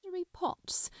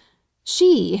Waltz.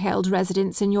 She held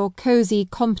residence in your cosy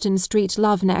Compton Street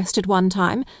love nest at one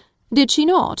time, did she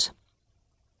not?"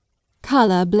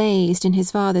 Colour blazed in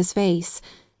his father's face.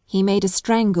 He made a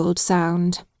strangled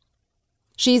sound.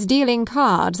 "She's dealing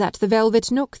cards at the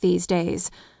Velvet Nook these days.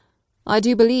 I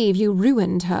do believe you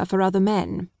ruined her for other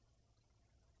men."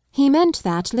 He meant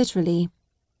that literally.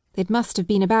 It must have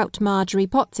been about Marjorie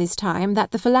Potts's time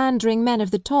that the philandering men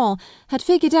of the ton had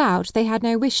figured out they had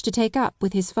no wish to take up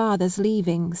with his father's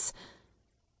leavings.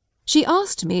 "She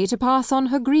asked me to pass on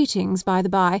her greetings, by the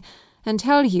by, and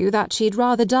tell you that she'd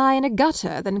rather die in a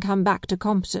gutter than come back to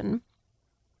Compton."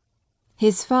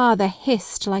 His father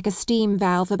hissed like a steam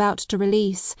valve about to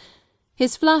release.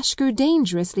 His flush grew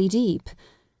dangerously deep.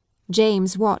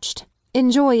 James watched,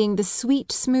 enjoying the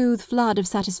sweet, smooth flood of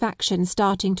satisfaction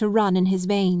starting to run in his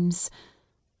veins.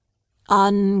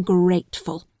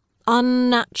 "Ungrateful,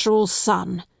 unnatural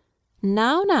son.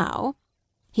 Now,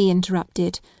 he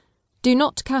interrupted, "do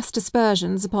not cast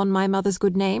aspersions upon my mother's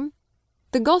good name.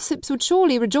 The gossips would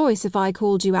surely rejoice if I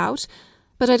called you out,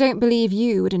 but I don't believe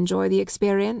you would enjoy the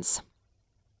experience."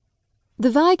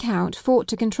 The Viscount fought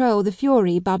to control the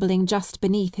fury bubbling just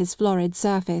beneath his florid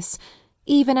surface,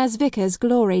 even as Vickers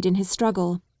gloried in his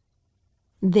struggle.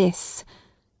 This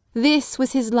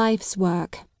was his life's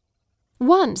work.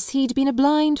 Once he'd been a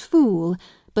blind fool,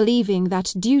 believing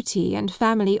that duty and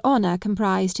family honour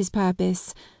comprised his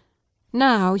purpose.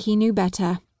 Now he knew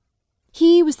better.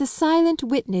 He was the silent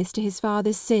witness to his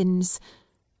father's sins,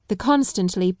 the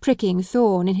constantly pricking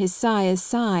thorn in his sire's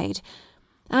side,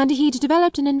 and he'd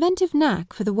developed an inventive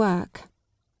knack for the work.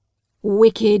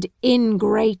 "Wicked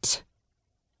ingrate!"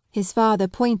 His father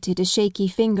pointed a shaky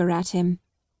finger at him.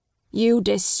 "You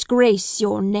disgrace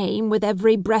your name with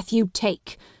every breath you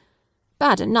take.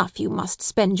 Bad enough you must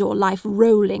spend your life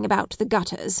rolling about the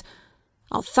gutters.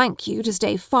 I'll thank you to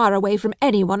stay far away from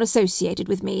anyone associated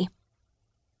with me."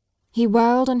 He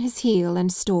whirled on his heel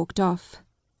and stalked off.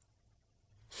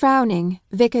 Frowning,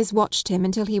 Vickers watched him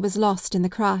until he was lost in the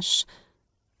crush.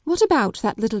 What about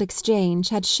that little exchange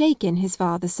had shaken his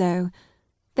father so?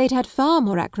 They'd had far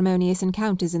more acrimonious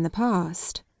encounters in the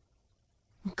past.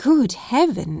 "Good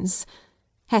heavens!"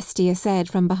 Hestia said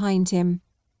from behind him.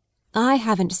 "I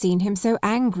haven't seen him so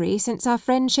angry since our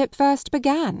friendship first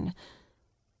began."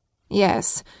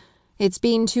 "Yes, it's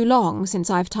been too long since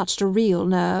I've touched a real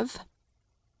nerve."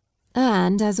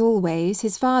 And, as always,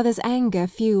 his father's anger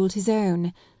fueled his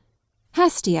own.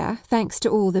 Hestia, thanks to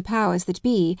all the powers that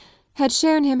be, had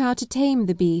shown him how to tame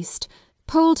the beast,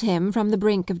 pulled him from the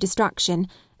brink of destruction,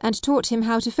 and taught him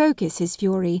how to focus his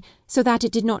fury so that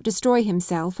it did not destroy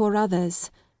himself or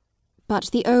others. But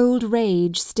the old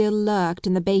rage still lurked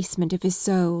in the basement of his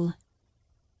soul.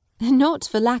 "Not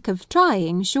for lack of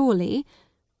trying, surely,"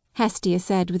 Hestia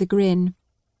said with a grin.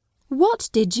 "What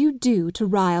did you do to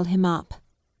rile him up?"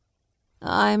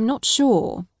 "I'm not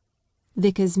sure,"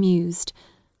 Vickers mused.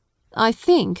 "I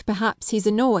think perhaps he's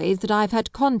annoyed that I've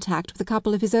had contact with a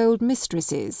couple of his old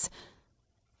mistresses."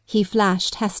 He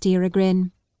flashed Hestia a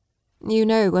grin. "You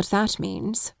know what that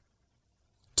means."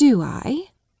 "Do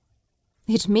I?"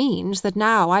 "It means that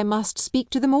now I must speak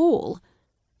to them all."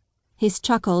 His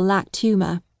chuckle lacked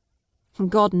humour.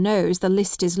 "God knows the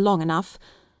list is long enough.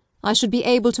 I should be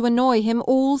able to annoy him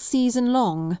all season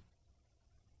long."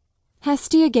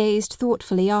 Hestia gazed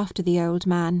thoughtfully after the old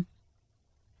man.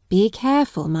 "Be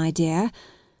careful, my dear.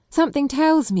 Something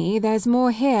tells me there's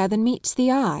more here than meets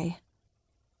the eye."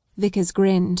 Vickers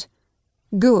grinned.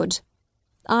 "Good.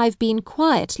 I've been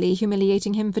quietly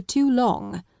humiliating him for too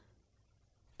long."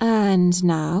 "And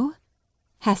now?"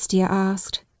 Hestia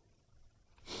asked.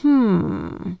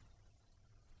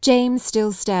 James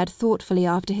still stared thoughtfully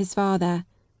after his father.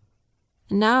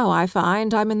 "Now I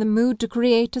find I'm in the mood to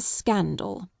create a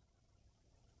scandal."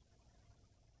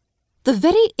 "The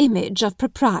very image of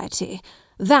propriety.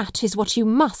 That is what you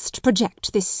must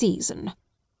project this season."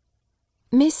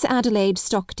 Miss Adelaide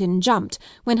Stockton jumped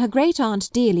when her great-aunt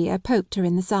Delia poked her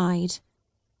in the side.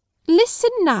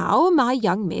 "Listen now, my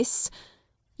young miss.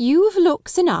 You've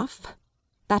looks enough.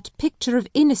 That picture of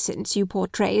innocence you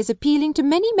portray is appealing to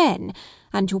many men,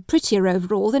 and you're prettier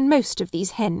overall than most of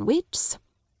these hen-wits."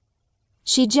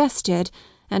 She gestured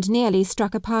and nearly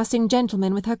struck a passing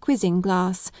gentleman with her quizzing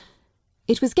glass.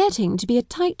 It was getting to be a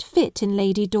tight fit in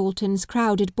Lady Dalton's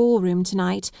crowded ballroom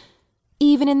tonight,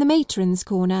 even in the matron's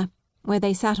corner, where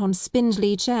they sat on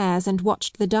spindly chairs and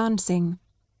watched the dancing.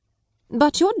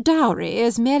 "But your dowry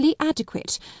is merely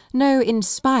adequate, no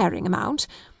inspiring amount,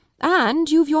 and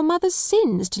you've your mother's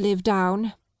sins to live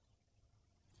down."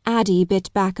 Addie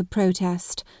bit back a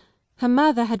protest. Her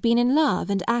mother had been in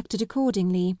love and acted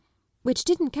accordingly, which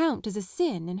didn't count as a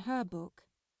sin in her book.